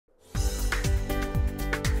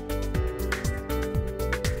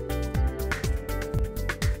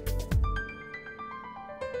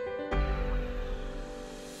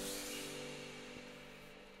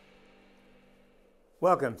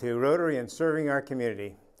Welcome to Rotary and Serving Our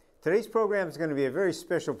Community. Today's program is going to be a very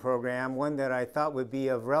special program, one that I thought would be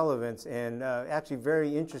of relevance and actually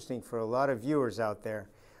very interesting for a lot of viewers out there.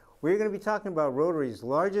 We're going to be talking about Rotary's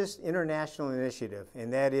largest international initiative,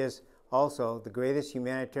 and that is also the greatest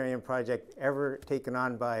humanitarian project ever taken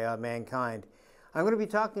on by mankind. I'm going to be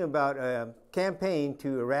talking about a campaign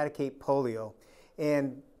to eradicate polio,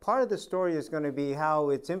 and part of the story is going to be how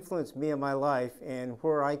it's influenced me in my life and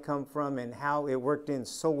where I come from and how it worked in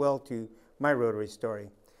so well to my Rotary story.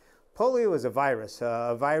 Polio is a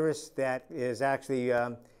virus that is actually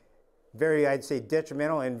very, I'd say,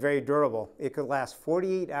 detrimental and very durable. It could last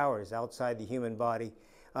 48 hours outside the human body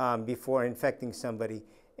before infecting somebody.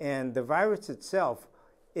 And the virus itself,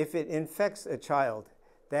 if it infects a child,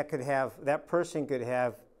 that person could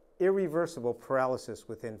have irreversible paralysis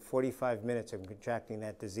within 45 minutes of contracting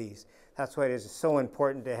that disease. That's why it is so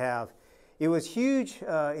important to have. It was huge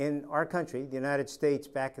in our country, the United States,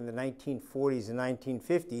 back in the 1940s and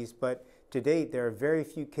 1950s, but to date there are very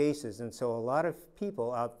few cases, and so a lot of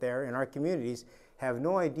people out there in our communities have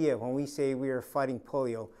no idea when we say we are fighting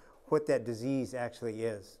polio what that disease actually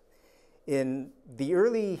is. In the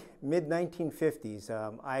early mid-1950s,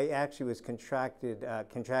 I actually was contracted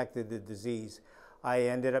the disease. I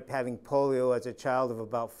ended up having polio as a child of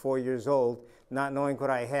about 4 years old, not knowing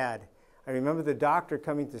what I had. I remember the doctor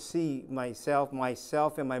coming to see myself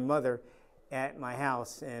and my mother at my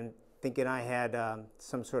house and thinking I had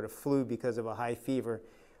some sort of flu because of a high fever.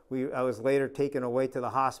 I was later taken away to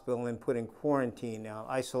the hospital and put in quarantine,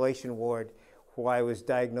 isolation ward, where I was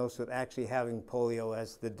diagnosed with actually having polio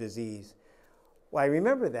as the disease. Well, I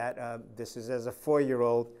remember that, this is as a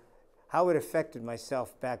 4-year-old, how it affected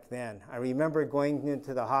myself back then. I remember going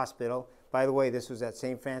into the hospital. By the way, this was at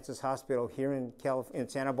St. Francis Hospital here in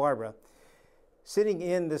Santa Barbara, sitting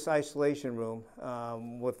in this isolation room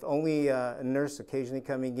with only a nurse occasionally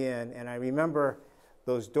coming in. And I remember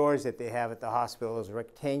those doors that they have at the hospital, those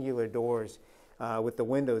rectangular doors with the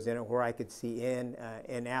windows in it where I could see in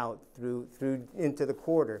and out through into the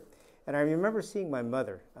corridor. And I remember seeing my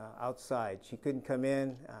mother outside. She couldn't come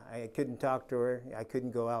in, I couldn't talk to her, I couldn't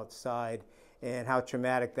go outside, and how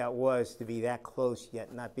traumatic that was to be that close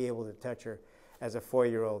yet not be able to touch her as a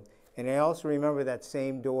 4-year-old. And I also remember that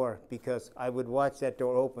same door because I would watch that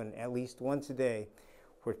door open at least once a day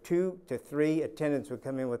where 2 to 3 attendants would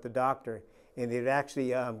come in with the doctor and they'd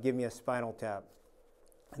actually give me a spinal tap.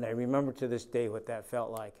 And I remember to this day what that felt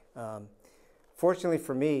like. Fortunately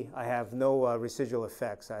for me, I have no residual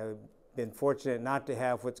effects. I've been fortunate not to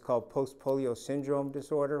have what's called post-polio syndrome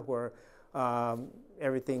disorder, where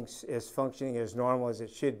everything is functioning as normal as it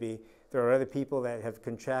should be. There are other people that have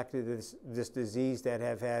contracted this disease that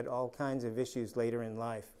have had all kinds of issues later in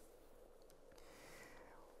life.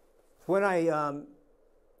 When I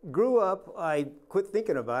grew up, I quit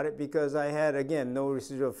thinking about it because I had, again, no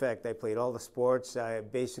residual effect. I played all the sports. I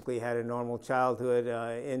basically had a normal childhood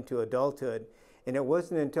into adulthood. And it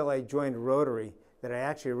wasn't until I joined Rotary that I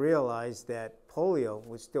actually realized that polio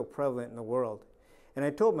was still prevalent in the world. And I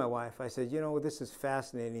told my wife, I said, you know, this is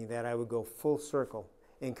fascinating that I would go full circle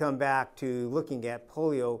and come back to looking at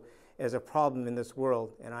polio as a problem in this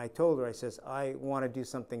world. And I told her, I says, I want to do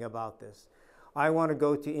something about this. I want to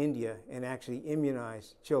go to India and actually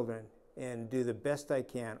immunize children and do the best I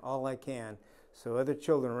can, all I can, so other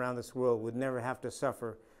children around this world would never have to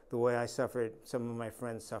suffer the way I suffered, some of my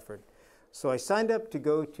friends suffered. So I signed up to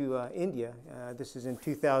go to India. This is in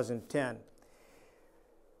 2010.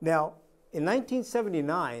 Now, in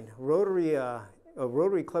 1979, a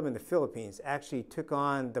Rotary Club in the Philippines actually took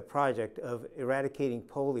on the project of eradicating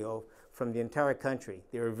polio from the entire country.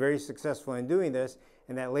 They were very successful in doing this,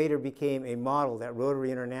 and that later became a model that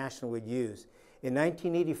Rotary International would use. In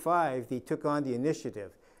 1985, they took on the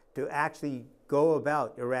initiative to actually go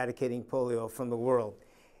about eradicating polio from the world.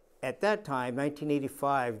 At that time,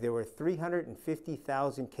 1985, there were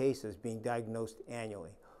 350,000 cases being diagnosed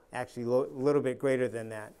annually, actually a little bit greater than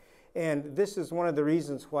that. And this is one of the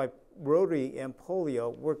reasons why Rotary and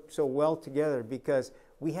polio worked so well together, because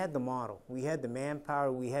we had the model, we had the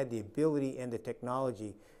manpower, we had the ability and the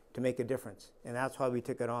technology to make a difference, and that's why we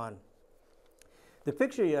took it on. The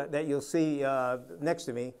picture that you'll see next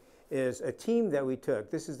to me is a team that we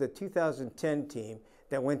took. This is the 2010 team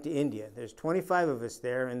that went to India. There's 25 of us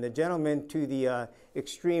there, and the gentleman to the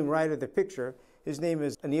extreme right of the picture, his name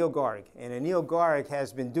is Anil Garg, and Anil Garg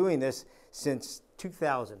has been doing this since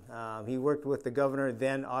 2000. He worked with the governor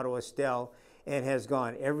then, Otto Estelle, and has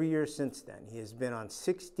gone every year since then. He has been on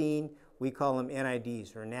 16, we call them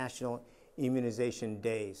NIDs, or National Immunization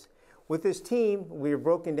Days. With this team, we were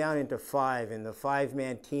broken down into 5, and the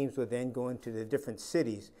 5-man teams would then go into the different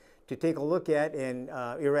cities to take a look at and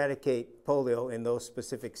eradicate polio in those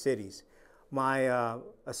specific cities. My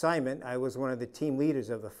assignment, I was one of the team leaders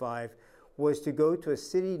of the 5, was to go to a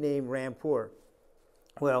city named Rampur.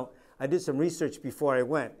 Well, I did some research before I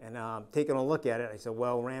went, and taking a look at it, I said,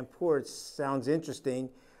 well, Rampur sounds interesting.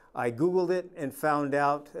 I Googled it and found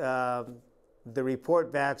out the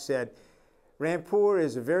report back said, Rampur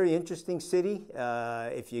is a very interesting city.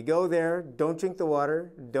 If you go there, don't drink the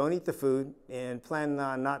water, don't eat the food, and plan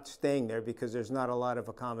on not staying there because there's not a lot of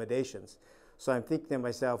accommodations. So I'm thinking to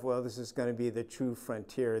myself, well, this is going to be the true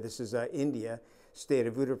frontier. This is India, state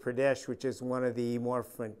of Uttar Pradesh, which is one of the more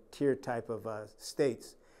frontier type of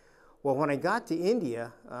states. Well, when I got to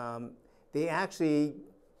India,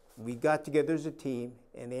 we got together as a team,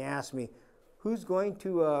 and they asked me, who's going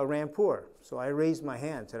to Rampur? So I raised my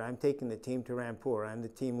hand, said, I'm taking the team to Rampur. I'm the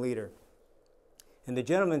team leader. And the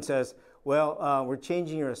gentleman says, well, we're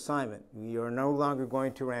changing your assignment. You're no longer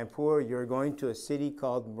going to Rampur. You're going to a city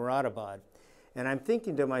called Moradabad. And I'm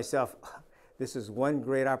thinking to myself, this is one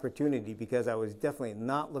great opportunity because I was definitely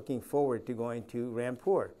not looking forward to going to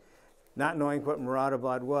Rampur, not knowing what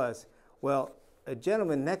Moradabad was. Well, a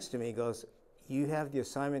gentleman next to me goes, you have the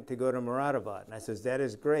assignment to go to Moradabad. And I says, that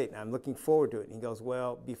is great. I'm looking forward to it. And he goes,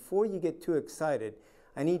 well, before you get too excited,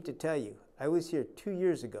 I need to tell you, I was here 2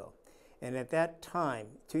 years ago. And at that time,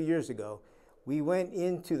 2 years ago, we went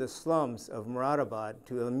into the slums of Moradabad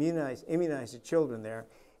to immunize the children there.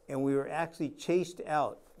 And we were actually chased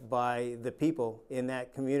out by the people in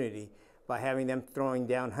that community by having them throwing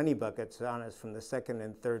down honey buckets on us from the 2nd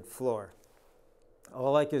and 3rd floor.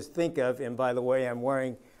 All I could think of, and by the way, I'm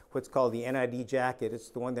wearing what's called the NID jacket. It's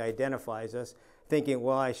the one that identifies us, thinking,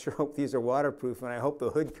 well, I sure hope these are waterproof, and I hope the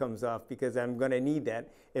hood comes off because I'm going to need that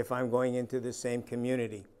if I'm going into the same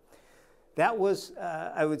community. That was,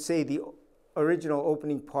 I would say, the original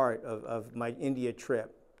opening part of my India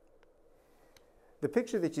trip. The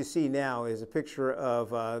picture that you see now is a picture of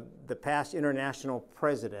the past international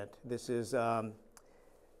president. This is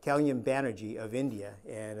Kalyan Banerjee of India,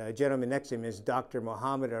 and a gentleman next to him is Dr.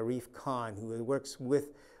 Muhammad Arif Khan, who works with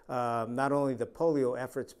not only the polio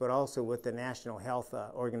efforts, but also with the National Health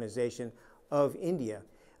Organization of India.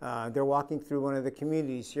 They're walking through one of the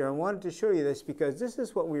communities here. I wanted to show you this because this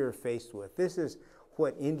is what we were faced with. This is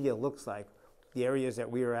what India looks like, the areas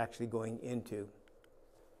that we are actually going into.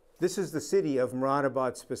 This is the city of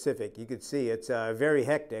Moradabad specific. You can see it's very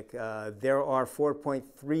hectic. There are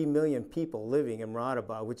 4.3 million people living in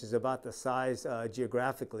Moradabad, which is about the size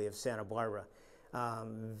geographically of Santa Barbara.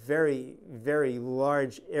 Very, very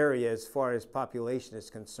large area as far as population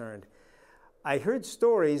is concerned. I heard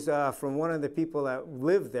stories from one of the people that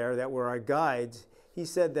lived there that were our guides. He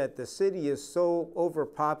said that the city is so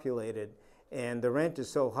overpopulated and the rent is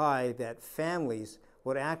so high that families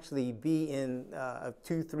would actually be in a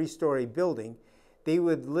 2-3 story building. They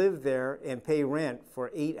would live there and pay rent for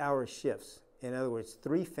 8-hour shifts. In other words,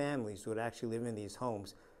 3 families would actually live in these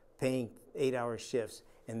homes paying 8-hour shifts,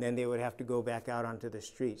 and then they would have to go back out onto the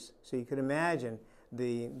streets. So you can imagine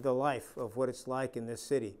the life of what it's like in this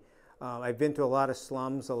city. I've been to a lot of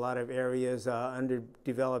slums, a lot of areas,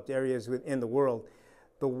 underdeveloped areas within the world.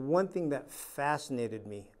 The one thing that fascinated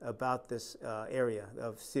me about this area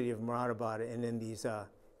of city of Moradabad and in these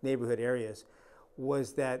neighborhood areas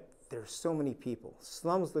was that there's so many people.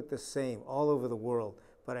 Slums look the same all over the world,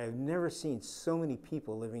 but I've never seen so many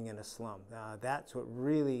people living in a slum. That's what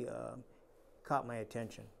really caught my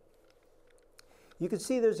attention. You can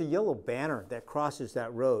see there's a yellow banner that crosses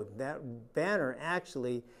that road. That banner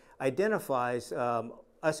actually identifies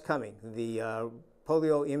us coming, the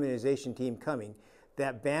polio immunization team coming.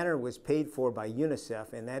 That banner was paid for by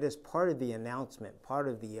UNICEF, and that is part of the announcement, part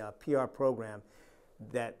of the PR program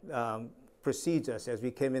that precedes us as we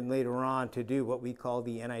come in later on to do what we call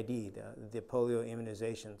the NID, the polio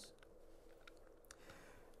immunizations.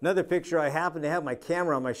 Another picture, I happen to have my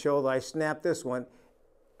camera on my shoulder. I snapped this one.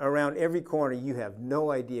 Around every corner, you have no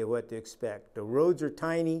idea what to expect. The roads are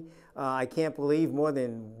tiny. I can't believe more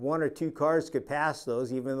than 1 or 2 cars could pass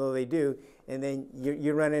those, even though they do. And then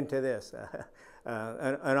you run into this.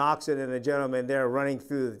 An oxen and a gentleman there running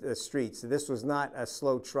through the streets. This was not a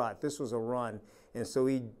slow trot. This was a run. And so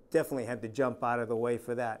we definitely had to jump out of the way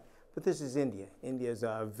for that. But this is India. India is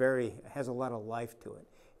has a lot of life to it.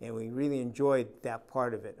 And we really enjoyed that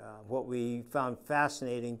part of it. What we found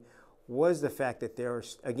fascinating was the fact that they were,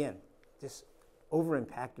 again, just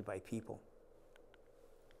over-impacted by people.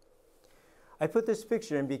 I put this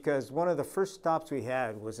picture in because one of the first stops we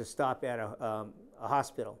had was a stop at a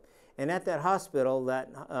hospital. And at that hospital, that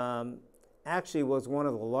actually was one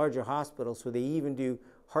of the larger hospitals, so they even do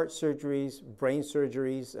heart surgeries, brain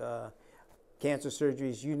surgeries, cancer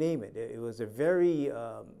surgeries, you name it. It was a very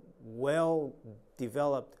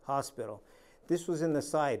well-developed hospital. This was in the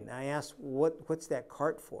side, and I asked, what's that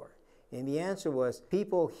cart for? And the answer was,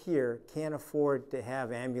 people here can't afford to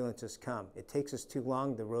have ambulances come. It takes us too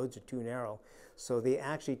long, the roads are too narrow. So they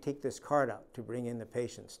actually take this cart out to bring in the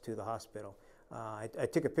patients to the hospital. I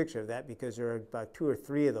took a picture of that because there are about 2 or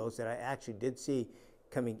 3 of those that I actually did see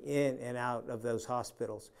coming in and out of those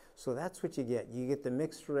hospitals. So that's what you get. You get the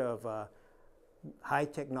mixture of high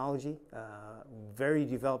technology, very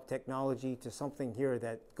developed technology, to something here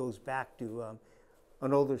that goes back to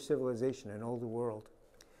an older civilization, an older world.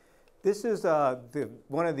 This is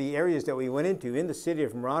one of the areas that we went into in the city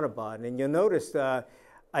of Moradabad, and you'll notice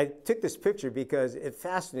I took this picture because it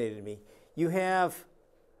fascinated me. You have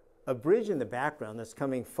a bridge in the background that's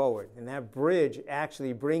coming forward, and that bridge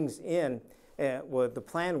actually brings in what the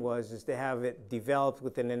plan was is to have it developed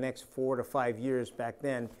within the next 4 to 5 years back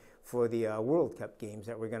then for the World Cup games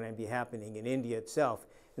that were going to be happening in India itself.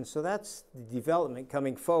 And so that's the development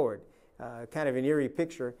coming forward. Kind of an eerie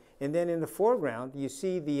picture. And then in the foreground, you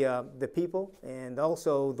see the people and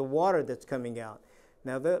also the water that's coming out.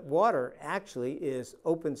 Now, the water actually is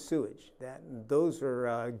open sewage. Those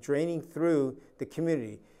are draining through the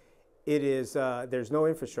community. It is, there's no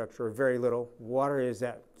infrastructure, or very little. Water is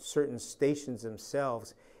at certain stations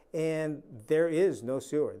themselves, and there is no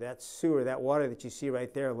sewer. That sewer, that water that you see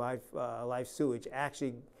right there, live sewage,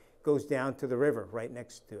 actually goes down to the river right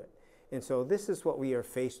next to it. And so this is what we are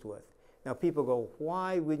faced with. Now people go,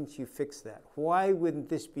 why wouldn't you fix that? Why wouldn't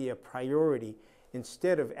this be a priority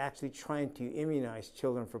instead of actually trying to immunize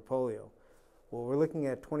children for polio? Well, we're looking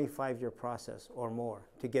at a 25-year process or more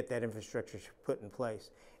to get that infrastructure put in place.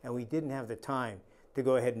 And we didn't have the time to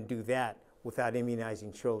go ahead and do that without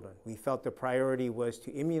immunizing children. We felt the priority was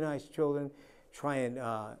to immunize children, try and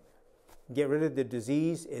get rid of the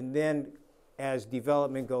disease, and then as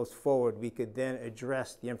development goes forward, we could then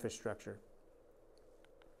address the infrastructure.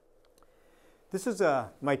 This is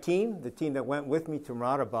my team, the team that went with me to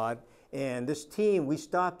Moradabad, and this team we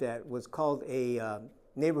stopped at was called a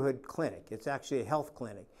neighborhood clinic. It's actually a health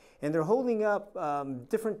clinic, and they're holding up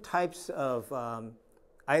different types of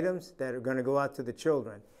items that are going to go out to the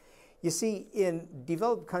children. You see, in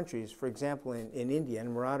developed countries, for example in India and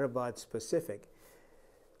Moradabad specific,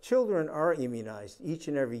 children are immunized each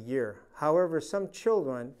and every year. However, some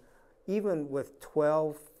children, even with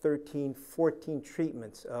 12, 13, 14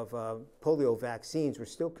 treatments of polio vaccines, were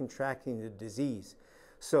still contracting the disease.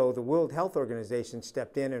 So the World Health Organization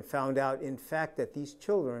stepped in and found out, in fact, that these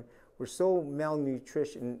children were so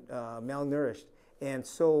malnourished and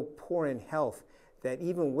so poor in health that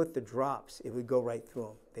even with the drops, it would go right through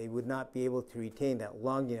them. They would not be able to retain that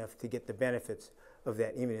long enough to get the benefits of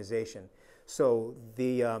that immunization. So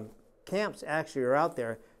the camps actually are out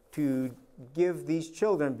there to give these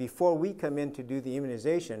children, before we come in to do the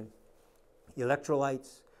immunization,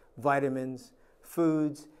 electrolytes, vitamins,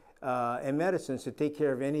 foods, and medicines to take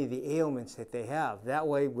care of any of the ailments that they have. That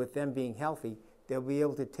way, with them being healthy, they'll be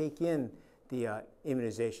able to take in the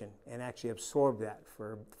immunization and actually absorb that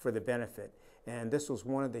for the benefit. And this was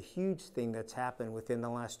one of the huge things that's happened within the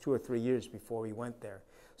last 2 or 3 years before we went there.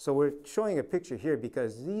 So we're showing a picture here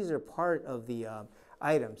because these are part of the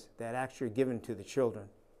items that actually are given to the children.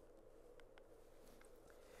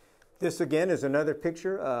 This again is another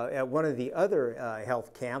picture at one of the other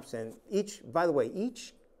health camps, and by the way,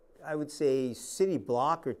 each, I would say, city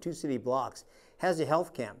block or 2 city blocks has a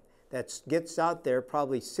health camp that gets out there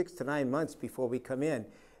probably 6 to 9 months before we come in.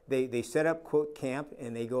 They set up, quote, camp,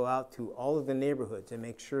 and they go out to all of the neighborhoods and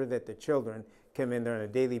make sure that the children come in there on a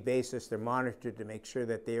daily basis. They're monitored to make sure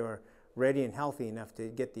that they are ready and healthy enough to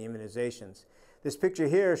get the immunizations. This picture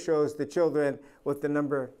here shows the children with the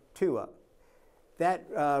number 2 up. That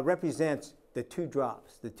represents the 2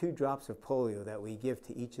 drops of polio that we give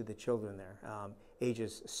to each of the children there,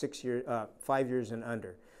 ages 5 years and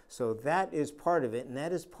under. So that is part of it, and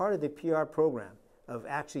that is part of the PR program of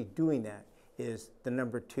actually doing that, is the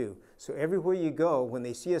number 2. So everywhere you go, when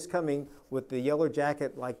they see us coming with the yellow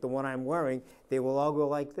jacket like the one I'm wearing, they will all go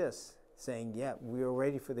like this, saying, yeah, we are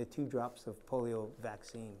ready for the 2 drops of polio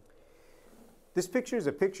vaccine. This picture is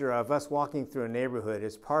a picture of us walking through a neighborhood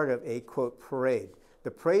as part of a, quote, parade.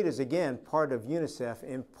 The parade is, again, part of UNICEF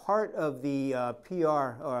and part of the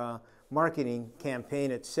PR marketing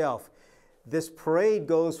campaign itself. This parade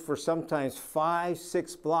goes for sometimes 5,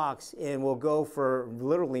 6 blocks and will go for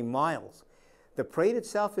literally miles. The parade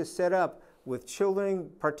itself is set up with children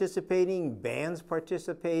participating, bands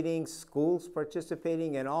participating, schools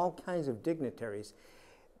participating, and all kinds of dignitaries.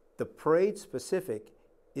 The parade specific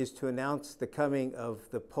is to announce the coming of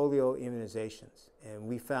the polio immunizations. And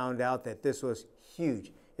we found out that this was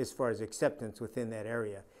huge as far as acceptance within that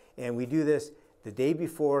area. And we do this the day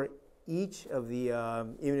before each of the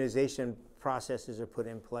immunization processes are put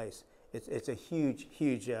in place. It's a huge,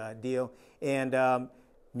 huge deal. And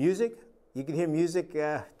music, you can hear music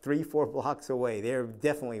 3-4 blocks away. They're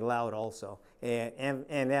definitely loud also and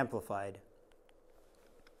amplified.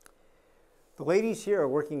 The ladies here are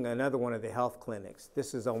working another one of the health clinics.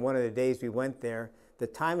 This is on one of the days we went there. The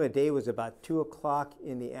time of day was about 2 o'clock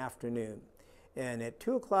in the afternoon. And at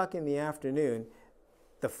 2 o'clock in the afternoon,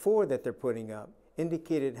 the 4 that they're putting up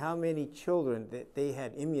indicated how many children that they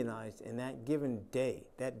had immunized in that given day,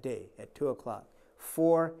 that day at 2 o'clock.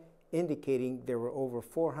 4 indicating there were over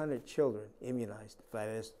 400 children immunized by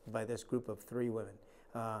this group of 3 women.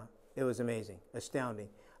 It was amazing, astounding.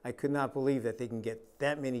 I could not believe that they can get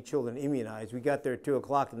that many children immunized. We got there at 2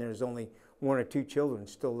 o'clock and there's only 1 or 2 children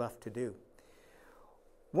still left to do.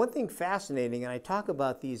 One thing fascinating, and I talk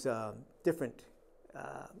about these different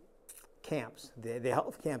camps, the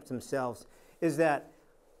health camps themselves, is that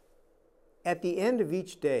at the end of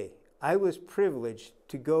each day, I was privileged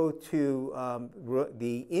to go to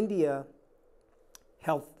the India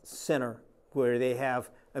Health Center, where they have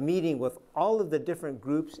a meeting with all of the different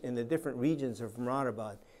groups in the different regions of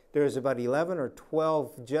Moradabad. There's about 11 or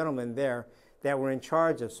 12 gentlemen there that were in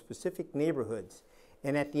charge of specific neighborhoods.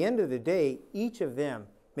 And at the end of the day, each of them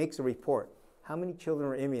makes a report. How many children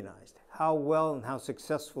were immunized? How well and how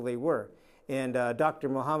successful they were. And Dr.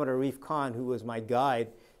 Muhammad Arif Khan, who was my guide,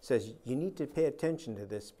 says, you need to pay attention to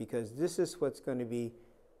this because this is what's going to be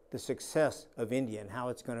the success of India and how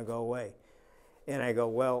it's going to go away. And I go,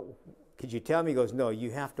 well, could you tell me? He goes, no,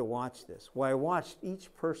 you have to watch this. Well, I watched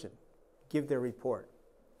each person give their report.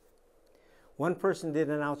 One person did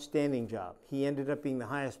an outstanding job. He ended up being the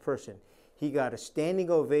highest person. He got a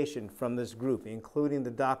standing ovation from this group, including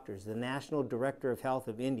the doctors. The National Director of Health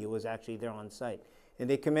of India was actually there on site, and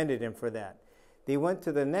they commended him for that. They went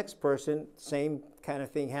to the next person, same kind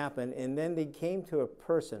of thing happened, and then they came to a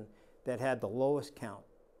person that had the lowest count.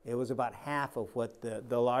 It was about half of what the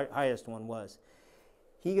highest one was.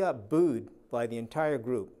 He got booed by the entire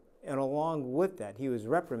group, and along with that, he was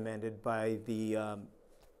reprimanded by the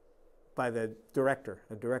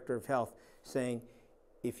director of health, saying,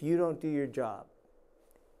 if you don't do your job,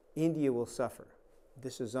 India will suffer.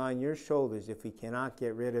 This is on your shoulders if we cannot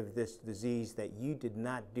get rid of this disease that you did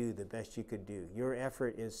not do the best you could do. Your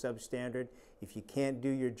effort is substandard. If you can't do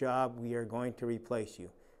your job, we are going to replace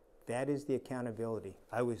you. That is the accountability.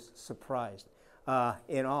 I was surprised,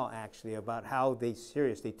 in awe actually, about how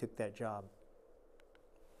seriously took that job.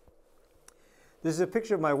 This is a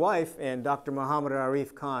picture of my wife and Dr. Muhammad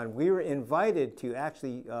Arif Khan. We were invited to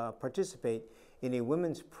actually participate in a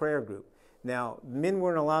women's prayer group. Now, men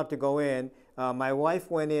weren't allowed to go in. My wife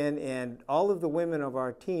went in, and all of the women of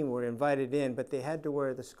our team were invited in, but they had to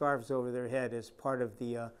wear the scarves over their head as part of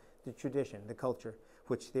the tradition, the culture,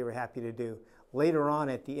 which they were happy to do. Later on,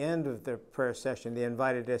 at the end of the prayer session, they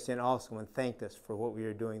invited us in also and thanked us for what we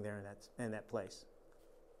were doing there in that place.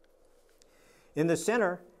 In the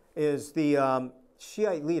center is the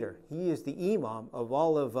Shiite leader. He is the imam of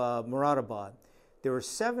all of Moradabad. There were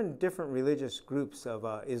 7 different religious groups of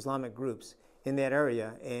Islamic groups in that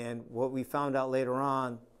area, and what we found out later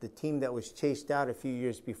on, the team that was chased out a few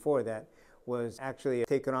years before that was actually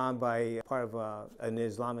taken on by part of an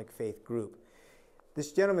Islamic faith group.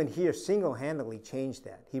 This gentleman here single-handedly changed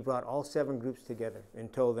that. He brought all 7 groups together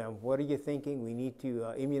and told them, what are you thinking? We need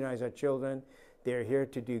to immunize our children. They're here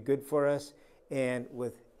to do good for us. And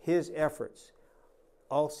with his efforts,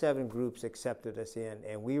 all 7 groups accepted us in,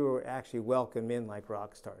 and we were actually welcomed in like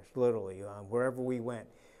rock stars, literally. Wherever we went,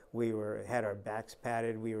 we had our backs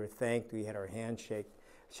patted, we were thanked, we had our hands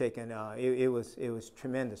shaken. It was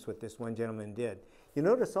tremendous what this one gentleman did. You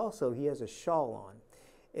notice also he has a shawl on.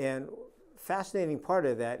 And fascinating part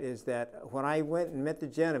of that is that when I went and met the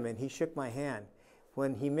gentleman, he shook my hand.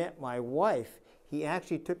 When he met my wife, he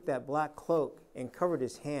actually took that black cloak and covered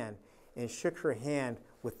his hand and shook her hand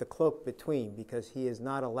with the cloak between, because he is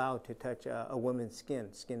not allowed to touch a woman's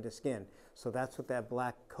skin to skin. So that's what that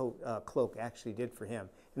black cloak actually did for him.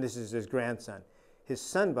 And this is his grandson. His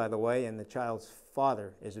son, by the way, and the child's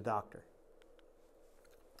father is a doctor.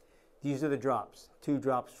 These are the drops, 2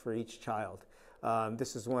 drops for each child.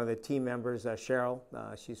 This is one of the team members, Cheryl.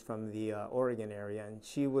 She's from the Oregon area, and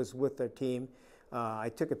she was with their team.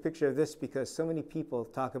 I took a picture of this because so many people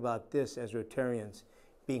talk about this as Rotarians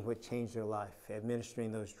being what changed their life,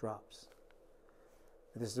 administering those drops.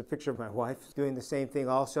 This is a picture of my wife doing the same thing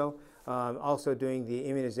also doing the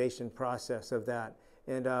immunization process of that.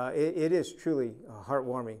 And it is truly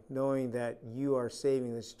heartwarming knowing that you are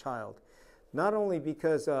saving this child. Not only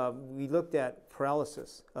because we looked at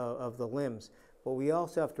paralysis of the limbs, but we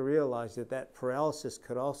also have to realize that that paralysis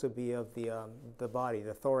could also be of the body,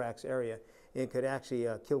 the thorax area. It could actually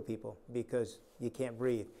kill people because you can't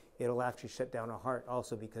breathe. It'll actually shut down a heart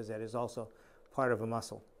also because that is also part of a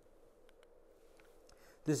muscle.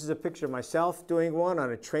 This is a picture of myself doing one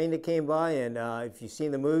on a train that came by, and if you've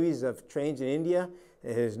seen the movies of trains in India,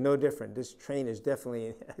 it is no different. This train is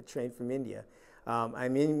definitely a train from India.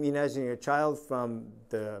 I'm immunizing a child from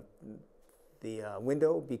the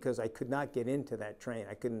window because I could not get into that train.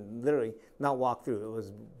 I couldn't literally not walk through. It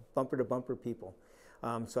was bumper to bumper people.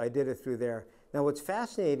 So I did it through there. Now what's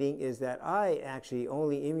fascinating is that I actually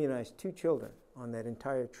only immunized 2 children on that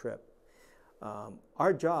entire trip.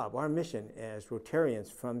 Our job, our mission as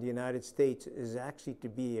Rotarians from the United States is actually to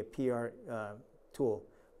be a PR tool.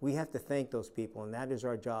 We have to thank those people, and that is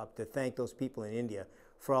our job, to thank those people in India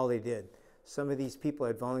for all they did. Some of these people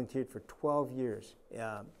had volunteered for 12 years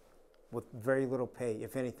with very little pay,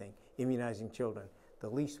 if anything, immunizing children. The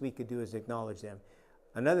least we could do is acknowledge them.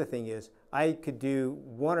 Another thing is, I could do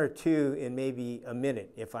 1 or 2 in maybe a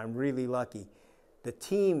minute if I'm really lucky. The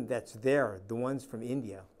team that's there, the ones from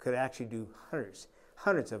India, could actually do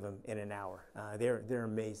hundreds of them in an hour. They're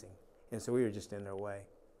amazing. And so we were just in their way.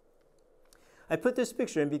 I put this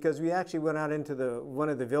picture in because we actually went out into one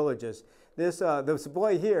of the villages. This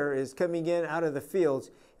boy here is coming in out of the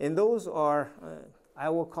fields, and those are, I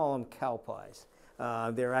will call them cow pies.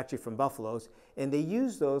 They're actually from buffaloes, and they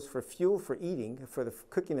use those for fuel for eating, for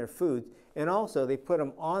cooking their food, and also they put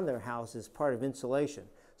them on their house as part of insulation.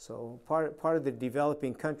 So part of the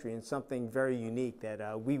developing country, and something very unique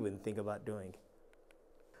that we wouldn't think about doing.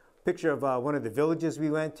 Picture of one of the villages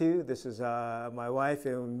we went to. This is my wife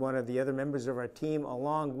and one of the other members of our team,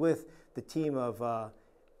 along with the team of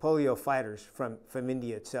polio fighters from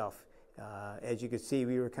India itself. As you can see,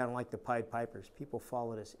 we were kind of like the Pied Pipers. People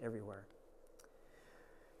followed us everywhere.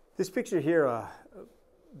 This picture here,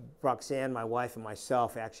 Roxanne, my wife, and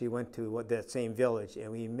myself actually went to that same village,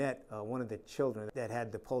 and we met one of the children that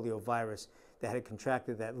had the polio virus, that had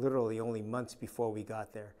contracted that literally only months before we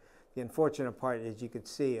got there. The unfortunate part, as you could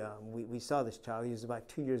see, we saw this child. He was about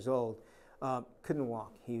 2 years old, couldn't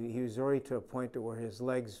walk. He was already to a point where his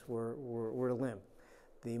legs were limp.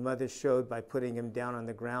 The mother showed by putting him down on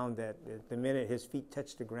the ground that the minute his feet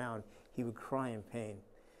touched the ground, he would cry in pain.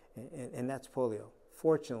 And that's polio.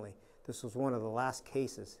 Fortunately, this was one of the last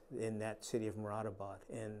cases in that city of Moradabad,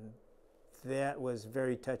 and that was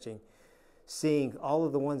very touching, seeing all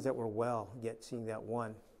of the ones that were well, yet seeing that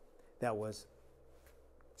one that was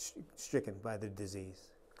stricken by the disease,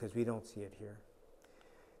 because we don't see it here.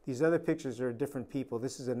 These other pictures are different people.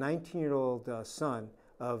 This is a 19-year-old son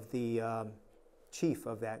of the chief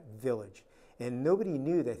of that village, and nobody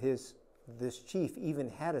knew that this chief even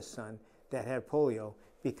had a son that had polio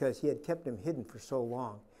because he had kept him hidden for so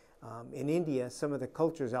long. In India, some of the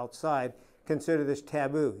cultures outside consider this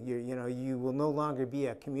taboo. You will no longer be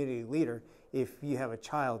a community leader if you have a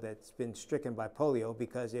child that's been stricken by polio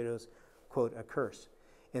because it was, quote, a curse.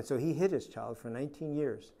 And so he hid his child for 19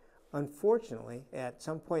 years. Unfortunately, at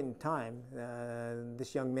some point in time,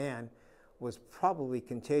 this young man was probably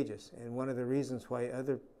contagious, and one of the reasons why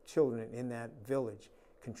other children in that village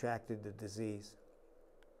contracted the disease.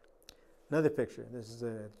 Another picture. This is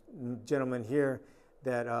a gentleman here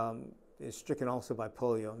that is stricken also by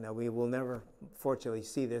polio. Now, we will never, fortunately,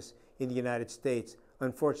 see this in the United States.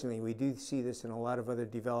 Unfortunately, we do see this in a lot of other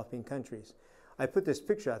developing countries. I put this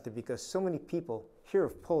picture out there because so many people hear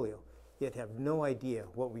of polio, yet have no idea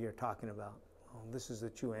what we are talking about. Well, this is the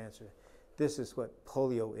true answer. This is what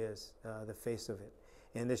polio is, the face of it.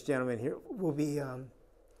 And this gentleman here will be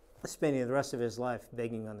spending the rest of his life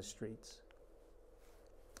begging on the streets.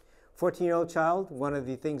 14-year-old child, one of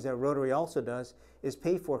the things that Rotary also does is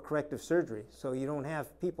pay for corrective surgery, so you don't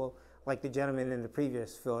have people like the gentleman in the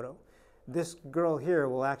previous photo. This girl here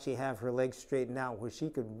will actually have her legs straightened out where she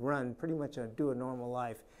could run pretty much and do a normal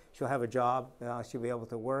life. She'll have a job, she'll be able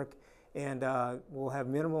to work, and will have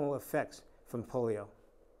minimal effects from polio.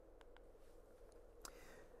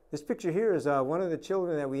 This picture here is one of the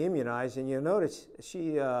children that we immunized, and you'll notice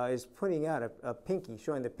she is putting out a pinky,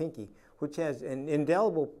 showing the pinky, which has an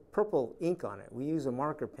indelible purple ink on it. We use a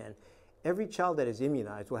marker pen. Every child that is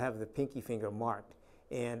immunized will have the pinky finger marked,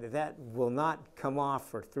 and that will not come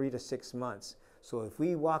off for 3 to 6 months. So if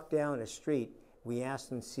we walk down a street, we ask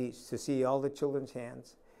them to see all the children's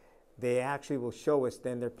hands. They actually will show us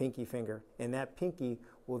then their pinky finger, and that pinky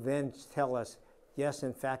will then tell us, yes,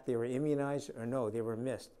 in fact, they were immunized, or no, they were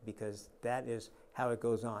missed, because that is how it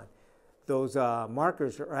goes on. those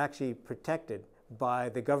markers are actually protected by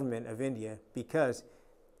the government of India because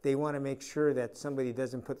they want to make sure that somebody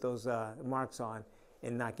doesn't put those marks on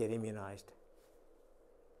and not get immunized.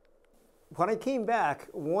 When I came back,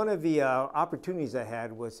 one of the opportunities I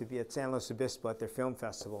had was to be at San Luis Obispo at their film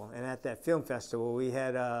festival. And at that film festival, we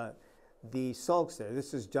had the Salks there.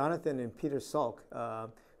 This is Jonathan and Peter Salk,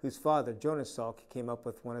 whose father, Jonas Salk, came up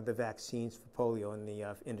with one of the vaccines for polio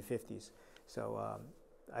in the 50s. So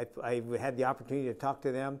I had the opportunity to talk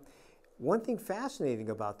to them. One thing fascinating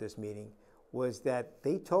about this meeting was that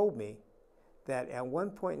they told me that at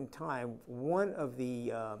one point in time, one of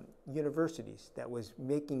the universities that was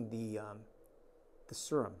making the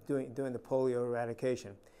serum, doing the polio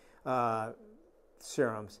eradication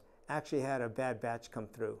serums, actually had a bad batch come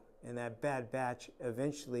through. And that bad batch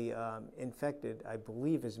eventually infected, I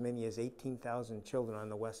believe, as many as 18,000 children on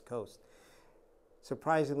the West Coast.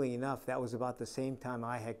 Surprisingly enough, that was about the same time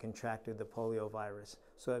I had contracted the polio virus.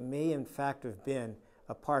 So it may in fact have been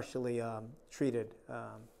a partially treated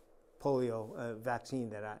polio vaccine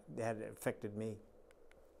that had affected me.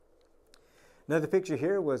 Another picture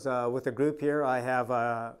here was with a group here. I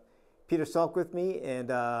have Peter Salk with me, and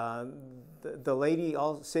the lady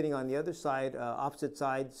all sitting on the other side, opposite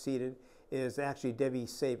side seated, is actually Debbie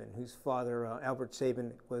Sabin, whose father, Albert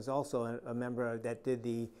Sabin, was also a member that did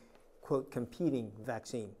the, quote, competing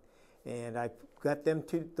vaccine. And I got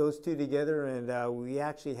those two together, and we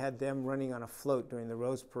actually had them running on a float during the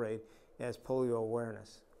Rose Parade as polio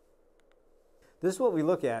awareness. This is what we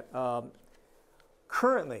look at.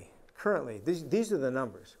 Currently, these are the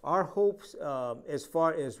numbers. Our hopes, as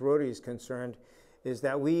far as Rotary is concerned, is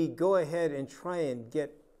that we go ahead and try and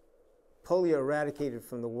get polio eradicated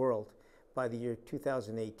from the world by the year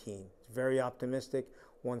 2018. It's very optimistic.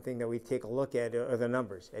 One thing that we take a look at are the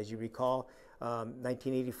numbers. As you recall,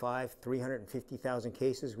 1985, 350,000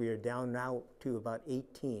 cases. We are down now to about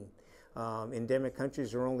 18. Endemic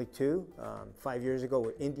countries are only 2. 5 years ago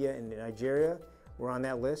were India and Nigeria. We're on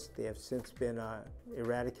that list. They have since been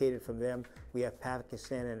eradicated from them. We have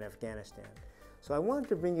Pakistan and Afghanistan. So I wanted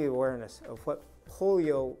to bring you awareness of what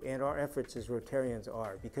polio and our efforts as Rotarians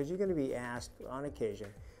are, because you're going to be asked on occasion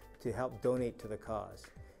to help donate to the cause.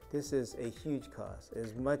 This is a huge cause,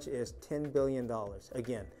 as much as $10 billion.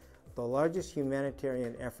 Again, the largest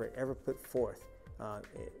humanitarian effort ever put forth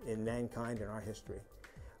in mankind in our history.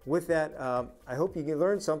 With that, I hope you can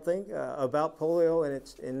learn something about polio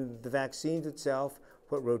and the vaccines itself,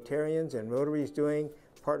 what Rotarians and Rotary is doing,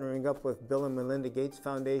 partnering up with Bill and Melinda Gates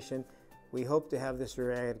Foundation. We hope to have this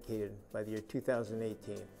eradicated by the year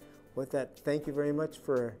 2018. With that, thank you very much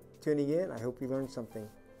for tuning in. I hope you learned something.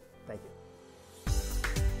 Thank you.